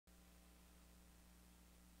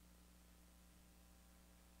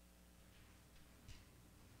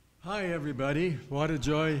Hi, everybody. What a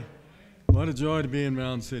joy to be in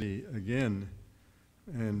Mound City again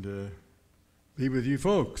and be with you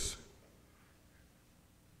folks.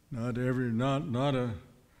 Not a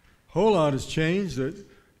whole lot has changed.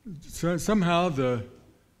 Somehow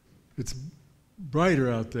it's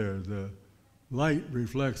brighter out there. The light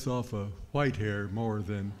reflects off of white hair more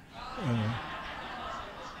than.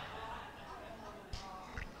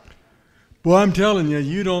 Well, I'm telling you,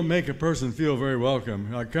 you don't make a person feel very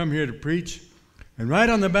welcome. I come here to preach, and right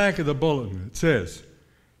on the back of the bulletin it says,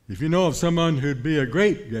 if you know of someone who'd be a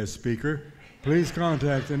great guest speaker, please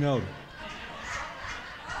contact an elder.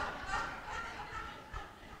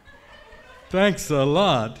 Thanks a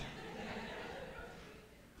lot.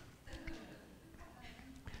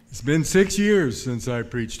 It's been 6 years since I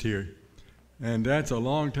preached here, and that's a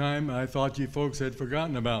long time. I thought you folks had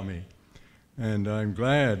forgotten about me. And I'm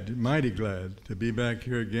glad, mighty glad, to be back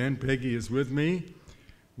here again. Peggy is with me.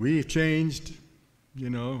 We've changed, you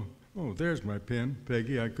know. Oh, there's my pen,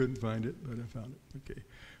 Peggy. I couldn't find it, but I found it. Okay.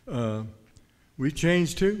 We've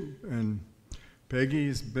changed too, and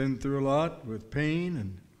Peggy's been through a lot with pain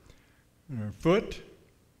and her foot.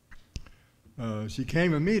 She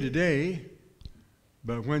came with me today,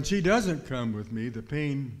 but when she doesn't come with me, the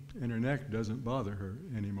pain in her neck doesn't bother her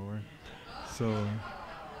anymore. So.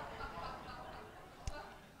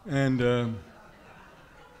 And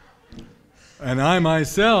I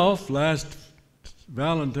myself, last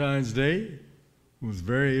Valentine's Day, was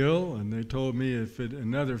very ill, and they told me if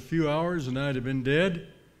another few hours and I'd have been dead.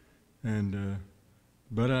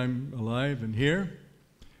 But I'm alive and here,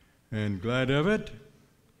 and glad of it.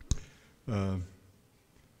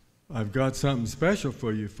 I've got something special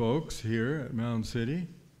for you folks here at Mound City.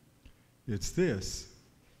 It's this.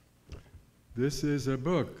 This is a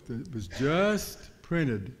book that was just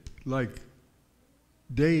printed like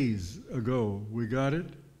days ago. We got it.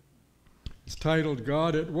 It's titled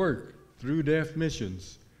God at Work Through Deaf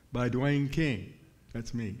Missions by Duane King.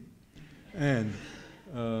 That's me. And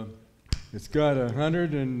it's got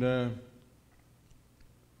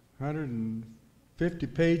 150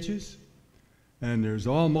 pages, and there's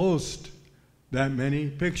almost that many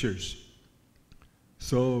pictures.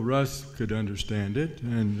 So Russ could understand it,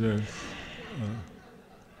 and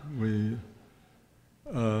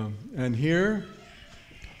and here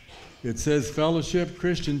it says Fellowship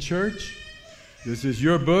Christian Church. This is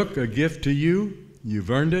your book, a gift to you. You've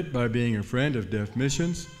earned it by being a friend of Deaf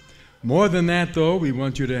Missions. More than that, though, we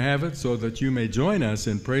want you to have it so that you may join us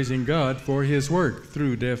in praising God for His work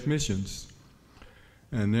through Deaf Missions.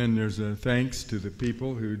 And then there's a thanks to the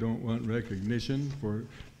people who don't want recognition for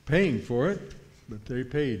paying for it, but they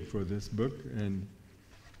paid for this book. And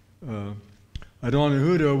I don't know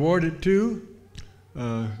who to award it to.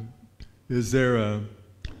 Is there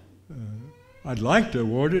I'd like to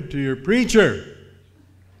award it to your preacher,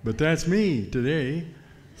 but that's me today.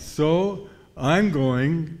 So I'm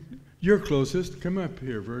going, you're closest, come up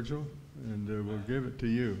here, Virgil, and we'll give it to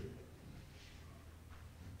you.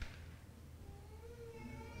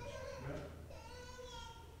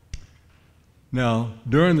 Now,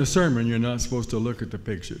 during the sermon, you're not supposed to look at the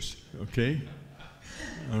pictures, okay?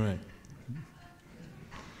 All right.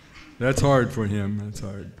 That's hard for him, that's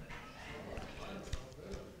hard.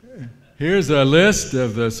 Here's a list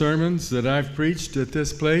of the sermons that I've preached at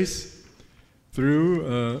this place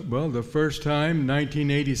through, the first time,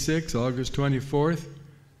 1986, August 24th.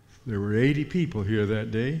 There were 80 people here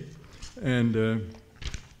that day. And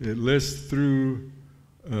it lists through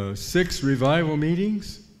 6 revival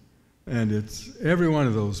meetings. And every one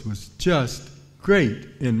of those was just great,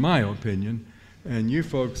 in my opinion. And you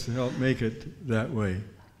folks helped make it that way.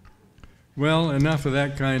 Well, enough of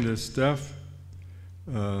that kind of stuff.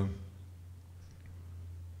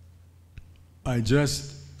 I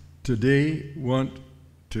just today want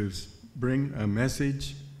to bring a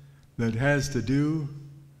message that has to do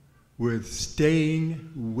with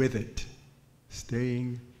staying with it.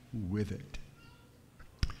 Staying with it.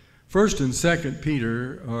 1st and 2nd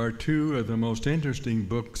Peter are 2 of the most interesting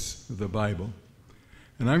books of the Bible.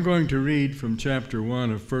 And I'm going to read from chapter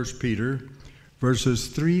 1 of 1 Peter, verses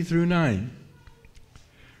 3 through 9.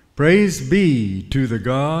 Praise be to the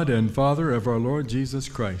God and Father of our Lord Jesus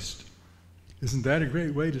Christ. Isn't that a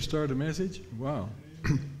great way to start a message? Wow.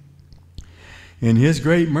 In His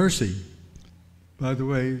great mercy. By the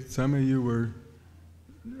way, some of you were,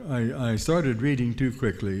 I started reading too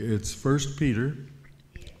quickly. It's 1 Peter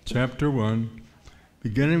chapter 1,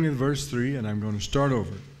 beginning with verse 3, and I'm going to start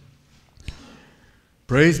over.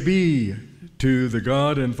 Praise be to the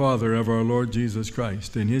God and Father of our Lord Jesus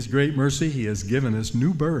Christ. In his great mercy, he has given us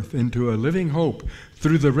new birth into a living hope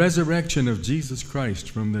through the resurrection of Jesus Christ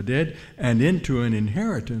from the dead, and into an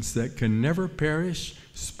inheritance that can never perish,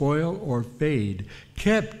 spoil, or fade,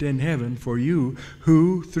 kept in heaven for you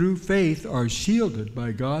who through faith are shielded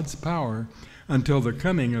by God's power until the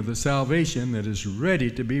coming of the salvation that is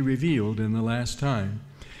ready to be revealed in the last time.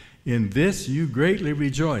 In this you greatly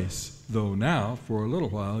rejoice, though now for a little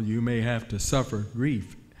while you may have to suffer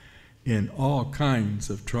grief in all kinds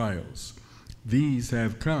of trials. These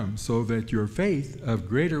have come so that your faith, of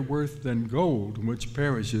greater worth than gold, which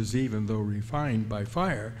perishes even though refined by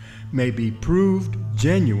fire, may be proved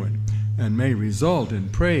genuine and may result in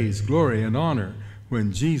praise, glory, and honor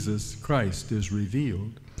when Jesus Christ is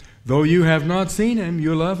revealed. Though you have not seen him,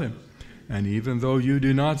 you love him. And even though you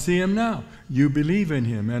do not see him now, you believe in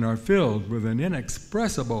him and are filled with an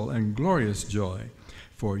inexpressible and glorious joy.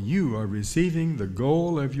 For you are receiving the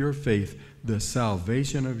goal of your faith, the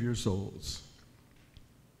salvation of your souls.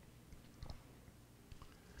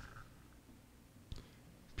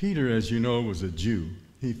 Peter, as you know, was a Jew.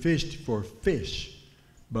 He fished for fish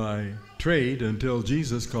by trade until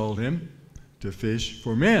Jesus called him to fish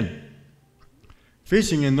for men.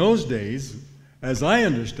 Fishing in those days, as I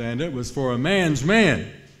understand it, was for a man's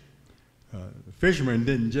man. The fishermen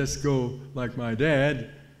didn't just go like my dad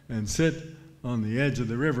and sit on the edge of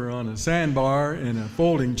the river on a sandbar in a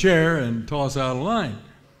folding chair and toss out a line.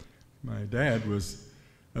 My dad was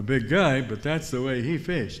a big guy, but that's the way he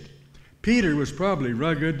fished. Peter was probably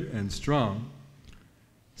rugged and strong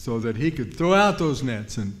so that he could throw out those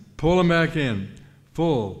nets and pull them back in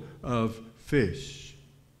full of fish.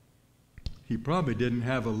 He probably didn't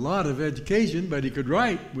have a lot of education, but he could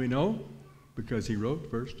write, we know, because he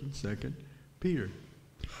wrote 1st and 2nd Peter.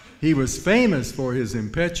 He was famous for his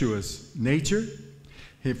impetuous nature,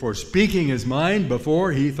 for speaking his mind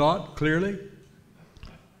before he thought clearly.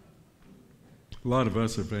 A lot of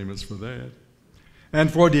us are famous for that.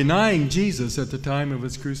 And for denying Jesus at the time of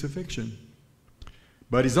his crucifixion.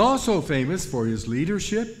 But he's also famous for his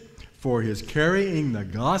leadership, for his carrying the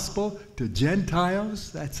gospel to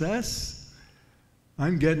Gentiles. That's us.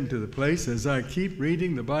 I'm getting to the place as I keep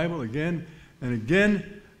reading the Bible again and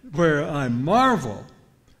again where I marvel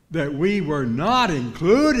that we were not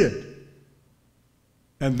included.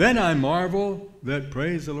 And then I marvel that,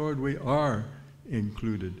 praise the Lord, we are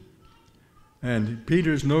included. And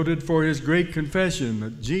Peter's noted for his great confession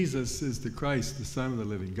that Jesus is the Christ, the Son of the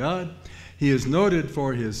living God. He is noted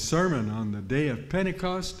for his sermon on the day of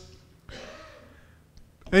Pentecost.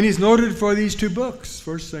 And he's noted for these 2 books,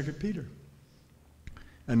 1st, 2nd Peter.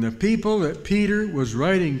 And the people that Peter was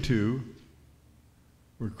writing to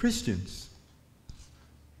were Christians.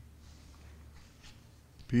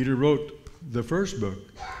 Peter wrote the first book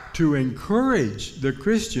to encourage the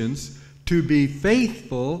Christians to be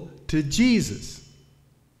faithful to Jesus.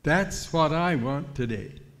 That's what I want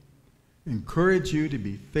today. Encourage you to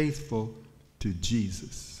be faithful to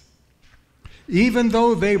Jesus. Even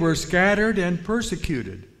though they were scattered and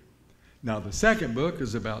persecuted. Now, the second book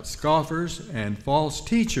is about scoffers and false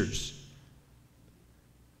teachers.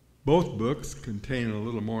 Both books contain a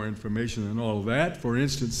little more information than all of that. For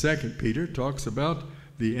instance, 2 Peter talks about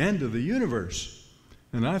the end of the universe.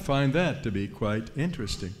 And I find that to be quite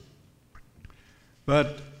interesting.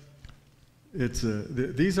 But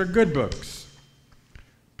these are good books.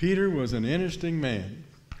 Peter was an interesting man.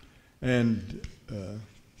 And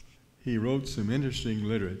he wrote some interesting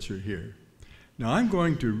literature here. Now, I'm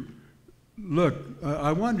going to look.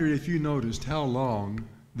 I wonder if you noticed how long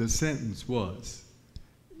the sentence was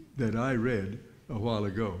that I read a while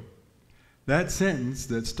ago. That sentence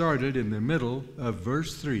that started in the middle of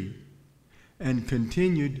verse 3 and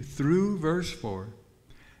continued through verse 4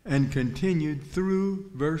 and continued through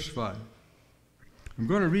verse 5. I'm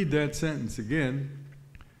going to read that sentence again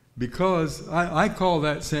because I call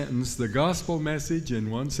that sentence the gospel message in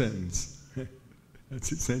one sentence.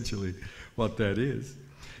 That's essentially what that is.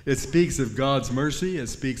 It speaks of God's mercy. It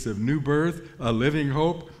speaks of new birth, a living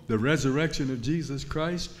hope, the resurrection of Jesus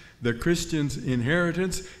Christ, the Christian's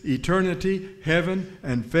inheritance, eternity, heaven,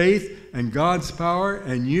 and faith, and God's power,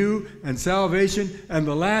 and you, and salvation, and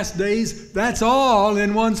the last days. That's all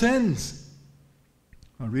in one sentence.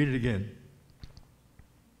 I'll read it again.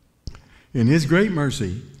 In his great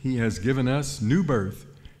mercy, he has given us new birth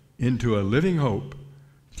into a living hope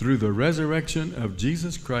through the resurrection of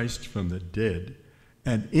Jesus Christ from the dead,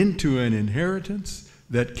 and into an inheritance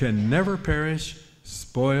that can never perish,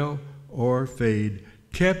 spoil, or fade,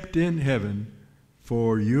 kept in heaven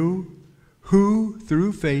for you who,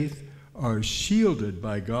 through faith, are shielded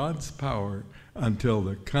by God's power until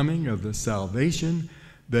the coming of the salvation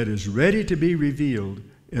that is ready to be revealed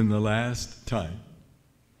in the last time.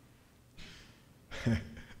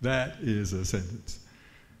 That is a sentence.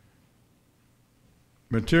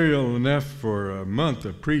 Material enough for a month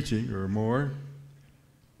of preaching or more,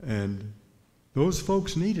 and those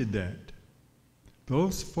folks needed that.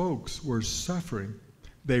 Those folks were suffering.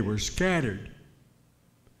 They were scattered.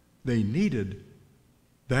 They needed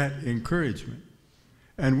that encouragement.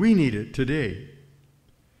 And we need it today.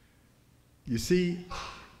 You see,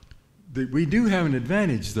 we do have an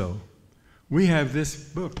advantage, though. We have this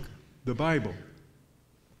book, the Bible.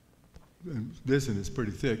 And this one is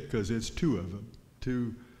pretty thick because it's two of them.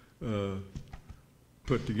 Two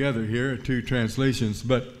put together here, two translations.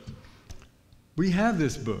 But we have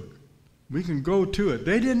this book. We can go to it.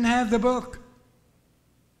 They didn't have the book.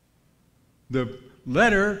 The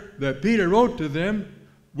letter that Peter wrote to them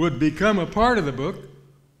would become a part of the book,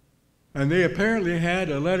 and they apparently had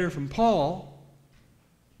a letter from Paul,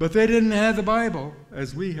 but they didn't have the Bible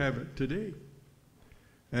as we have it today.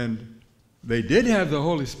 And they did have the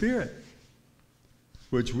Holy Spirit,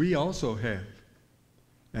 which we also have.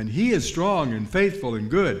 And He is strong and faithful and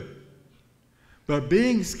good. But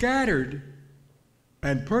being scattered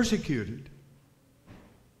and persecuted,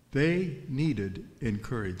 they needed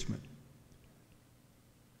encouragement.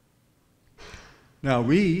 Now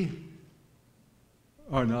we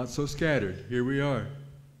are not so scattered. Here we are.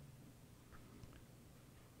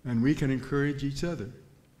 And we can encourage each other.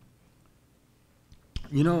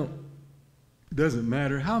 You know, it doesn't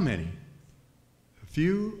matter how many, a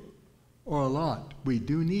few or a lot, we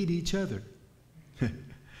do need each other.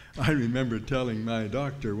 I remember telling my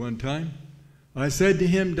doctor one time, I said to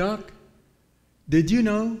him, Doc, did you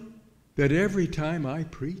know that every time I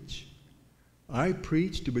preach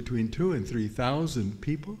to between 2,000 and 3,000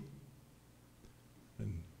 people?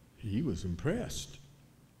 And he was impressed.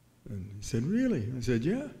 And he said, really? I said,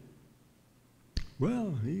 yeah.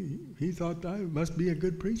 Well, he thought I must be a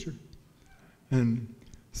good preacher. And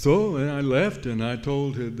so I left and I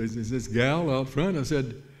told this gal out front, I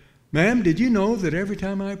said, ma'am, did you know that every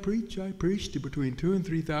time I preach to between 2,000 and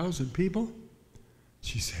 3,000 people?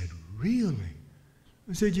 She said, really?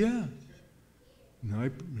 I said, yeah.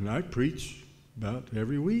 And I preach about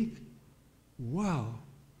every week. Wow.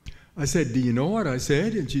 I said, do you know what I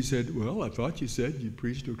said? And she said, well, I thought you said you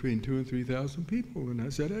preached between 2,000 and 3,000 people. And I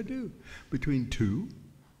said, I do. Between 2,000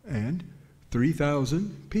 and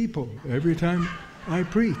 3,000 people every time I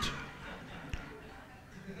preach.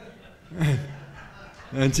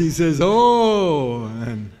 And she says, oh,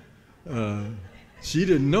 and she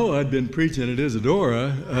didn't know I'd been preaching at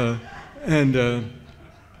Isadora.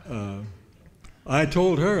 I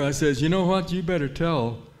told her, I says, you know what, you better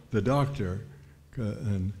tell the doctor.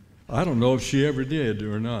 And I don't know if she ever did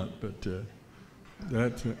or not,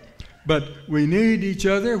 but we need each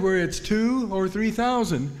other where it's 2,000 or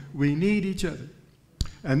 3,000. We need each other.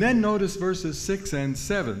 And then notice verses 6 and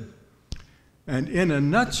 7. And in a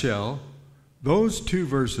nutshell, those two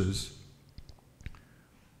verses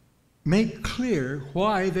make clear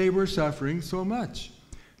why they were suffering so much.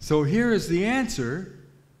 So here is the answer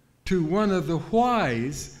to one of the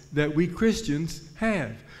whys that we Christians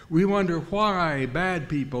have. We wonder why bad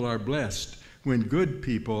people are blessed when good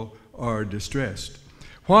people are distressed.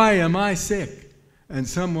 Why am I sick and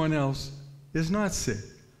someone else is not sick?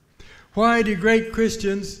 Why do great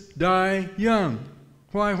Christians die young?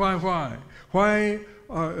 Why? Why?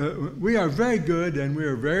 We are very good and we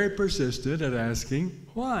are very persistent at asking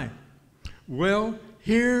why. Well,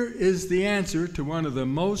 here is the answer to one of the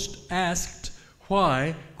most asked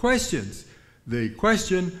why questions. The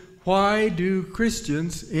question, why do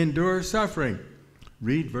Christians endure suffering?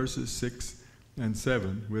 Read verses 6 and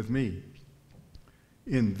 7 with me.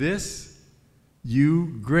 In this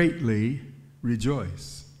you greatly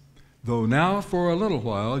rejoice, though now for a little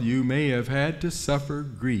while you may have had to suffer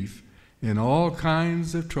grief in all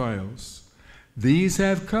kinds of trials. These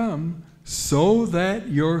have come so that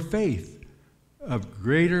your faith, of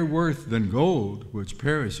greater worth than gold, which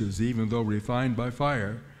perishes even though refined by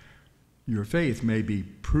fire, your faith may be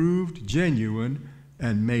proved genuine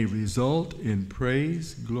and may result in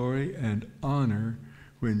praise, glory, and honor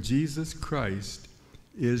when Jesus Christ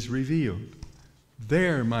is revealed.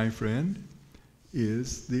 There, my friend,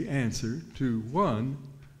 is the answer to one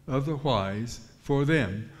of the whys for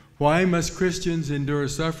them. Why must Christians endure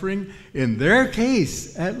suffering? In their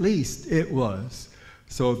case, at least, it was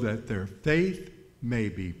so that their faith may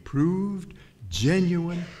be proved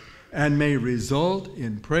genuine and may result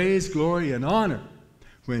in praise, glory, and honor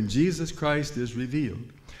when Jesus Christ is revealed.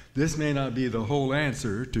 This may not be the whole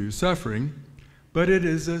answer to suffering, but it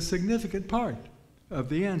is a significant part of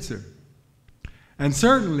the answer. And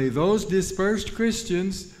certainly those dispersed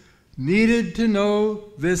Christians needed to know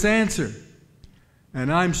this answer.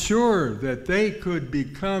 And I'm sure that they could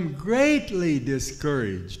become greatly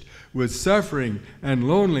discouraged with suffering and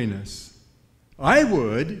loneliness. I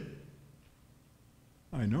would.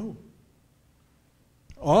 I know.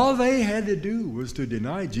 All they had to do was to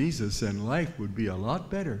deny Jesus, and life would be a lot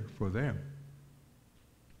better for them.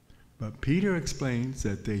 But Peter explains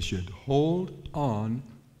that they should hold on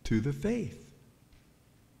to the faith.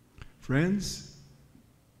 Friends,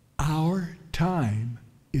 our time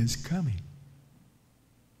is coming.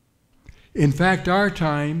 In fact, our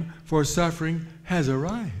time for suffering has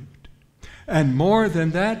arrived. And more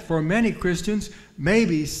than that, for many Christians,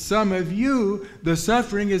 maybe some of you, the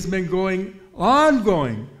suffering has been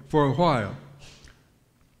ongoing for a while.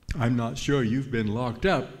 I'm not sure you've been locked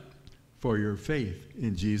up for your faith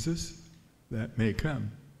in Jesus. That may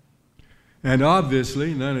come. And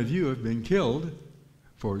obviously, none of you have been killed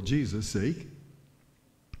for Jesus' sake.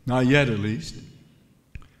 Not yet, at least.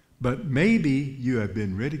 But maybe you have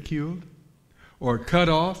been ridiculed or cut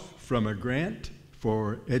off from a grant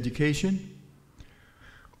for education,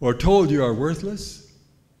 or told you are worthless,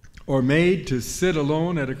 or made to sit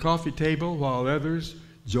alone at a coffee table while others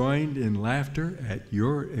joined in laughter at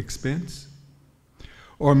your expense.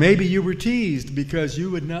 Or maybe you were teased because you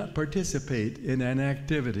would not participate in an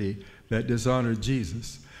activity that dishonored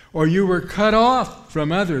Jesus. Or you were cut off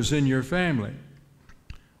from others in your family.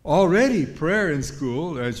 Already prayer in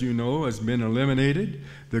school, as you know, has been eliminated.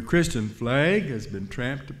 The Christian flag has been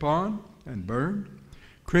tramped upon and burned.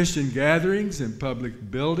 Christian gatherings in public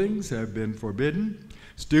buildings have been forbidden.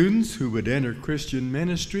 Students who would enter Christian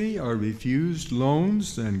ministry are refused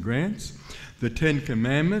loans and grants. The 10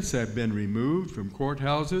 Commandments have been removed from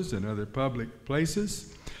courthouses and other public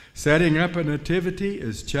places. Setting up a nativity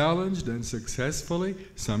is challenged and successfully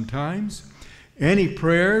sometimes. Any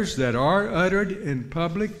prayers that are uttered in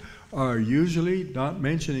public are usually not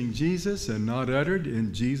mentioning Jesus and not uttered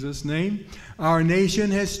in Jesus' name. Our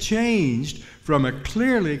nation has changed from a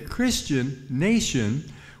clearly Christian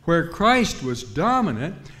nation where Christ was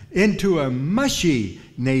dominant into a mushy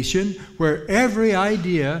nation where every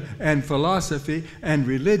idea and philosophy and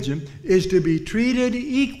religion is to be treated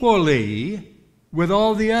equally with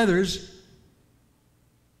all the others,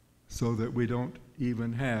 so that we don't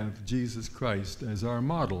even have Jesus Christ as our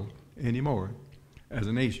model anymore as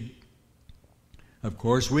a nation. Of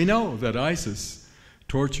course, we know that ISIS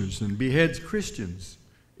tortures and beheads Christians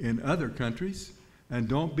in other countries, and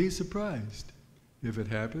don't be surprised if it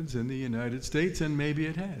happens in the United States, and maybe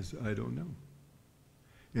it has, I don't know.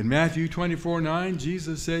 In Matthew 24:9,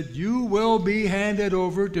 Jesus said, "You will be handed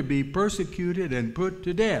over to be persecuted and put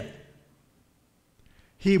to death."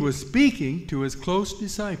 He was speaking to his close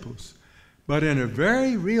disciples. But in a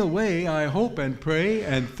very real way, I hope and pray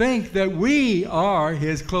and think that we are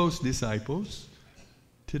his close disciples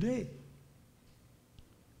today.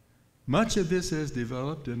 Much of this has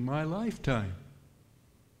developed in my lifetime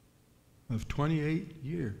of 28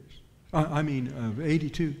 years. Of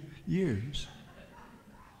 82 years.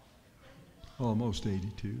 Almost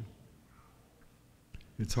 82.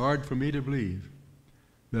 It's hard for me to believe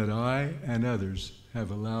that I and others have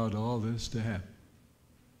allowed all this to happen.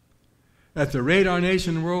 At the rate our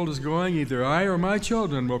nation and world is going, either I or my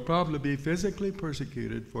children will probably be physically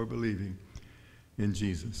persecuted for believing in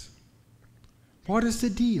Jesus. What is the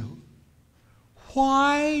deal?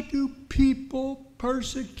 Why do people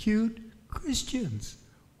persecute Christians?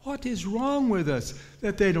 What is wrong with us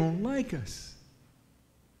that they don't like us?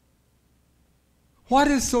 What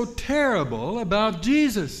is so terrible about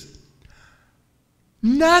Jesus?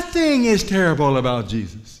 Nothing is terrible about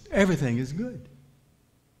Jesus. Everything is good.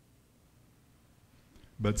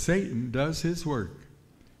 But Satan does his work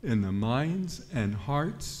in the minds and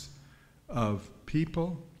hearts of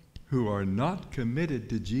people who are not committed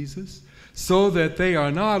to Jesus, so that they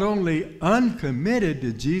are not only uncommitted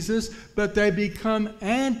to Jesus, but they become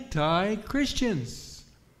anti-Christians.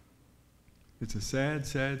 It's a sad,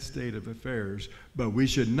 sad state of affairs, but we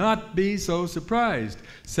should not be so surprised.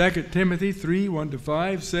 2 Timothy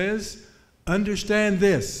 3:1-5 says, "Understand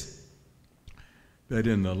this, that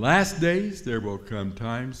in the last days there will come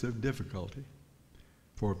times of difficulty.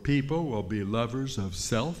 For people will be lovers of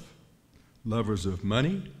self, lovers of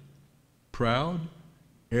money, proud,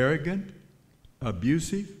 arrogant,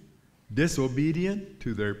 abusive, disobedient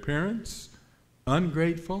to their parents,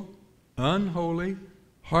 ungrateful, unholy,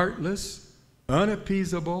 heartless,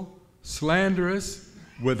 unappeasable, slanderous,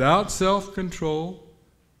 without self-control,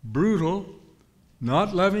 brutal,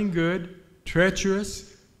 not loving good,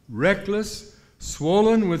 treacherous, reckless,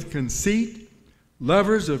 swollen with conceit,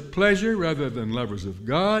 lovers of pleasure rather than lovers of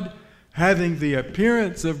God, having the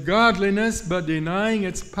appearance of godliness but denying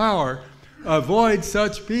its power. Avoid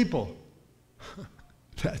such people.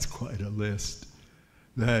 That's quite a list.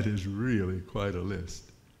 That is really quite a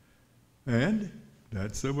list. And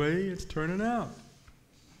that's the way it's turning out.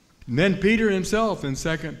 And then Peter himself in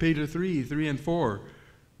 2 Peter 3 and 4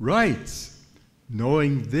 writes,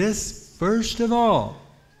 knowing this first of all,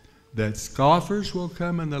 that scoffers will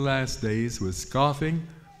come in the last days with scoffing,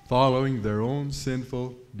 following their own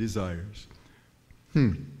sinful desires.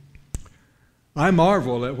 I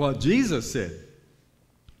marvel at what Jesus said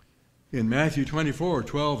in Matthew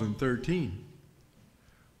 24:12 and 13.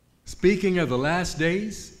 Speaking of the last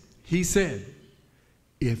days, he said,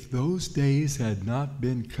 if those days had not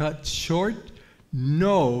been cut short,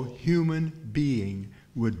 no human being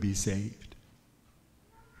would be saved.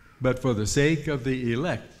 But for the sake of the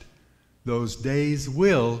elect, those days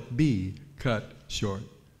will be cut short.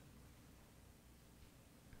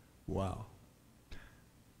 Wow.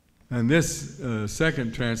 And this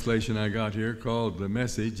second translation I got here, called the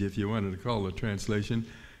Message, if you wanted to call it a translation,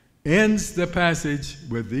 ends the passage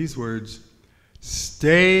with these words,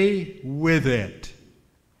 stay with it.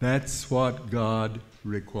 That's what God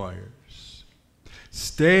requires.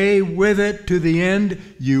 Stay with it to the end.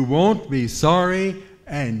 You won't be sorry,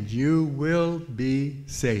 and you will be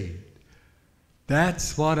saved.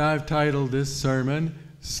 That's what I've titled this sermon,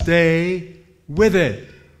 Stay with It.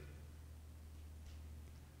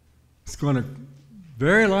 It's going to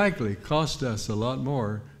very likely cost us a lot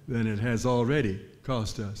more than it has already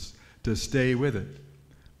cost us to stay with it.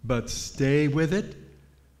 But stay with it,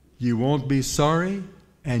 you won't be sorry,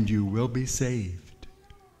 and you will be saved.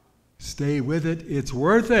 Stay with it, it's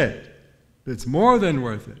worth it. It's more than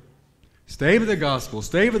worth it. Stay with the gospel,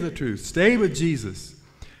 stay with the truth, stay with Jesus.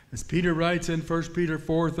 As Peter writes in 1 Peter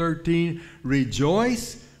 4:13,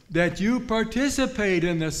 rejoice that you participate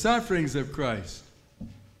in the sufferings of Christ.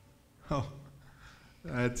 Oh,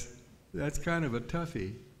 that's kind of a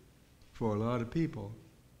toughie for a lot of people.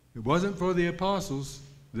 It wasn't for the apostles.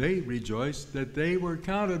 They rejoiced that they were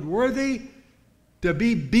counted worthy to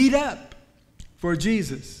be beat up for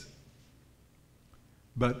Jesus.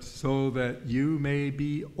 But so that you may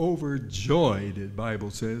be overjoyed, the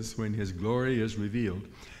Bible says, when his glory is revealed.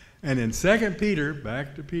 And in 2 Peter,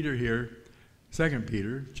 back to Peter here, 2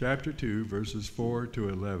 Peter chapter 2, verses 4 to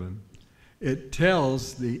 11, it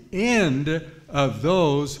tells the end of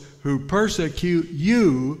those who persecute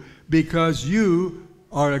you because you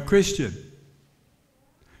are a Christian.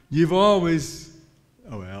 I've always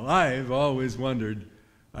wondered,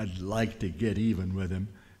 I'd like to get even with him.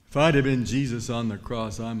 If I'd have been Jesus on the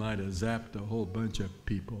cross, I might have zapped a whole bunch of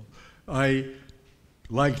people. I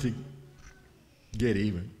like to get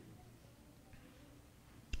even.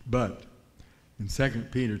 But in 2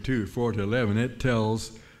 Peter 2, 4 to 11,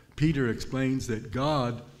 Peter explains that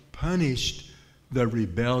God punished the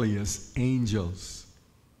rebellious angels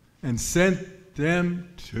and sent them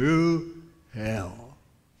to hell.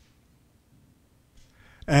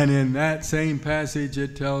 And in that same passage,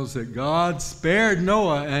 it tells that God spared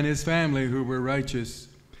Noah and his family who were righteous,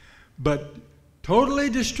 but totally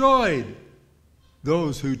destroyed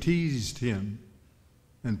those who teased him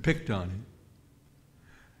and picked on him.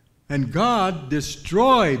 And God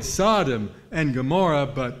destroyed Sodom and Gomorrah,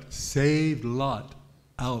 but saved Lot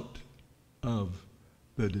out of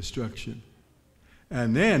the destruction.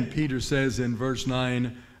 And then Peter says in verse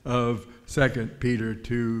 9 of 2 Peter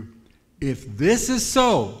 2, if this is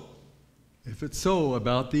so, if it's so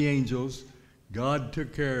about the angels, God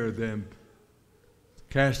took care of them,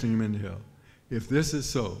 casting them into hell. If this is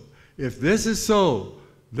so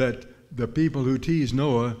that the people who teased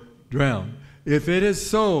Noah drowned, if it is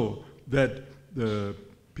so that the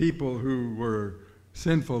people who were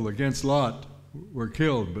sinful against Lot were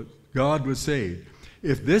killed, but God was saved,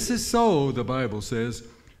 if this is so, the Bible says,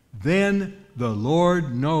 then the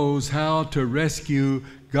Lord knows how to rescue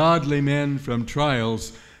godly men from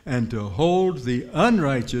trials and to hold the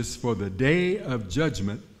unrighteous for the day of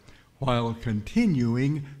judgment while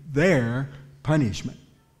continuing their punishment.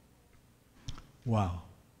 Wow.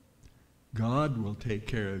 God will take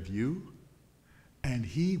care of you, and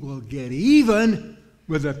he will get even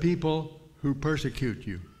with the people who persecute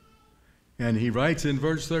you. And he writes in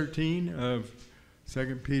verse 13 of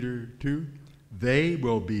 2 Peter 2, they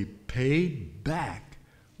will be paid back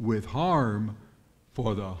with harm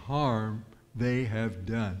for the harm they have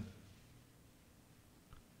done.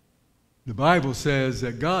 The Bible says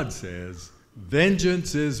that God says,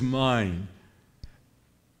 vengeance is mine.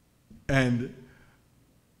 And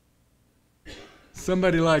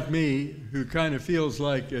somebody like me who kind of feels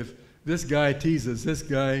like if this guy teases this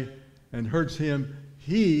guy and hurts him,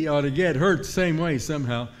 he ought to get hurt the same way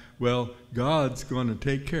somehow. Well, God's going to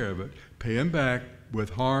take care of it. Pay him back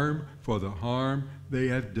with harm for the harm they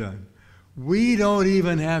have done. We don't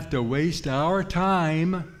even have to waste our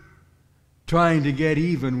time trying to get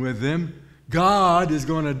even with them. God is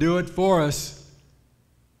going to do it for us,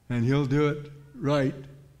 and he'll do it right.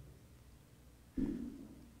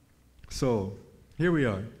 So, here we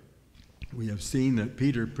are. We have seen that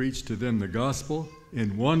Peter preached to them the gospel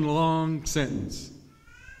in one long sentence.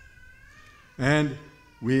 And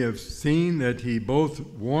we have seen that he both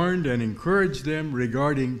warned and encouraged them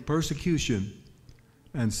regarding persecution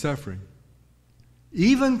and suffering,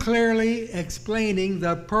 even clearly explaining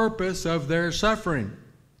the purpose of their suffering.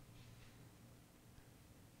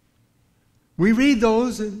 We read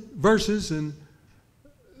those verses, and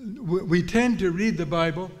we tend to read the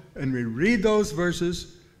Bible, and we read those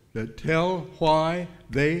verses that tell why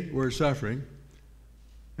they were suffering.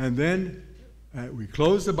 And then we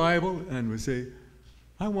close the Bible and we say,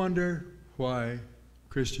 I wonder why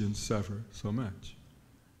Christians suffer so much.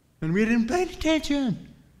 And we didn't pay attention.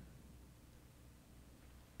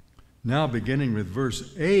 Now, beginning with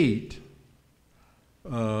verse 8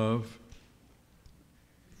 of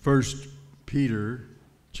 1 Peter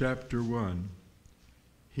chapter 1,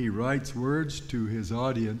 he writes words to his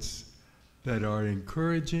audience that are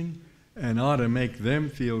encouraging and ought to make them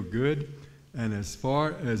feel good. And as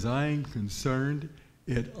far as I'm concerned,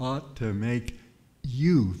 it ought to make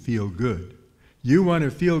you feel good. You want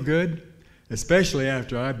to feel good, especially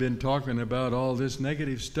after I've been talking about all this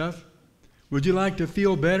negative stuff? Would you like to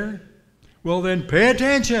feel better? Well, then pay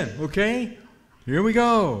attention, okay? Here we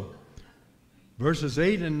go. Verses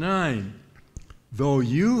 8 and 9. Though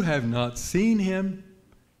you have not seen him,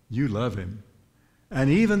 you love him. And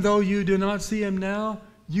even though you do not see him now,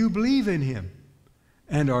 you believe in him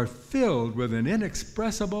and are filled with an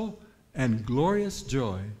inexpressible and glorious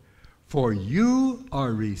joy, for you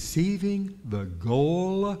are receiving the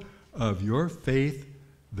goal of your faith,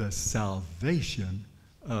 the salvation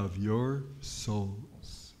of your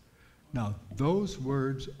souls. Now, those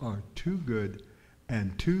words are too good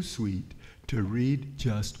and too sweet to read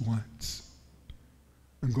just once.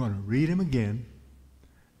 I'm going to read them again,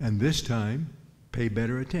 and this time, pay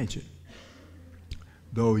better attention.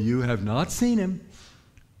 Though you have not seen him,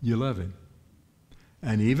 you love him.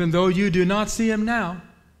 And even though you do not see him now,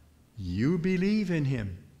 you believe in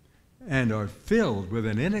him and are filled with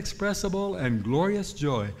an inexpressible and glorious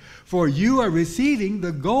joy. For you are receiving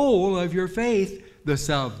the goal of your faith, the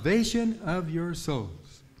salvation of your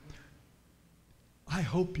souls. I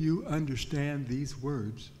hope you understand these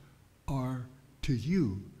words are to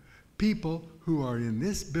you, people who are in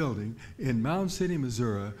this building in Mound City,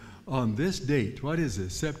 Missouri, on this date. What is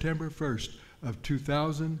this? September 1st of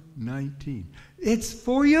 2019. It's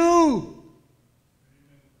for you.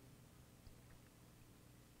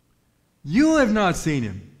 You have not seen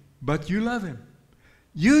him, but you love him.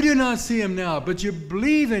 You do not see him now, but you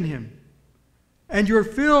believe in him, and you're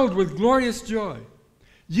filled with glorious joy.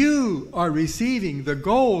 You are receiving the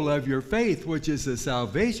goal of your faith, which is the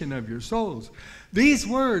salvation of your souls. These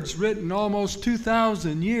words, written almost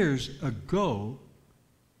 2,000 years ago,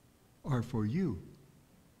 are for you.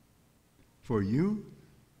 For you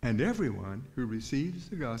and everyone who receives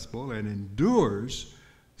the gospel and endures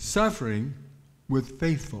suffering with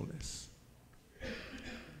faithfulness.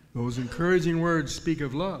 Those encouraging words speak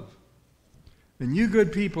of love. And you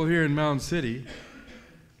good people here in Mound City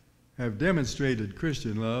have demonstrated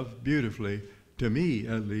Christian love beautifully, to me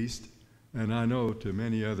at least, and I know to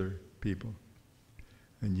many other people.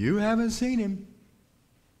 And you haven't seen him.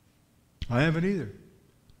 I haven't either.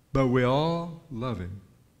 But we all love him.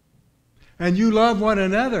 And you love one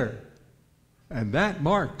another. And that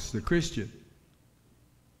marks the Christian.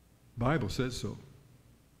 The Bible says so.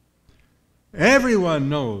 Everyone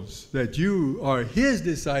knows that you are his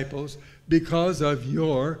disciples because of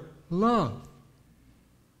your love.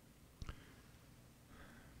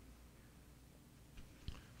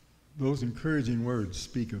 Those encouraging words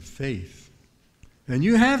speak of faith. And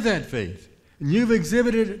you have that faith. And you've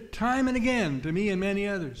exhibited it time and again to me and many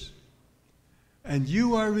others. And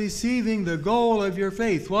you are receiving the goal of your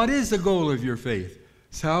faith. What is the goal of your faith?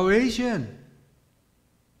 Salvation.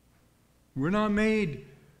 We're not made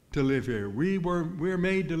to live here. We're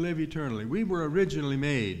made to live eternally. We were originally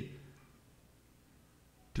made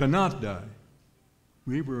to not die.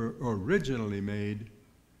 We were originally made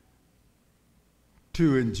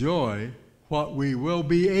to enjoy what we will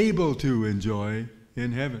be able to enjoy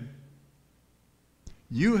in heaven.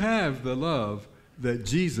 You have the love that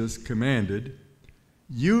Jesus commanded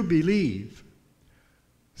you believe,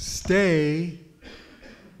 stay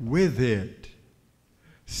with it.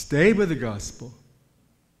 Stay with the gospel.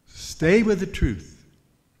 Stay with the truth.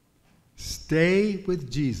 Stay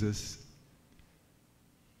with Jesus.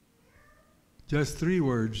 Just 3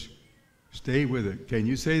 words. Stay with it. Can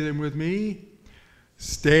you say them with me?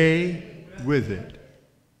 Stay with it.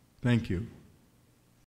 Thank you.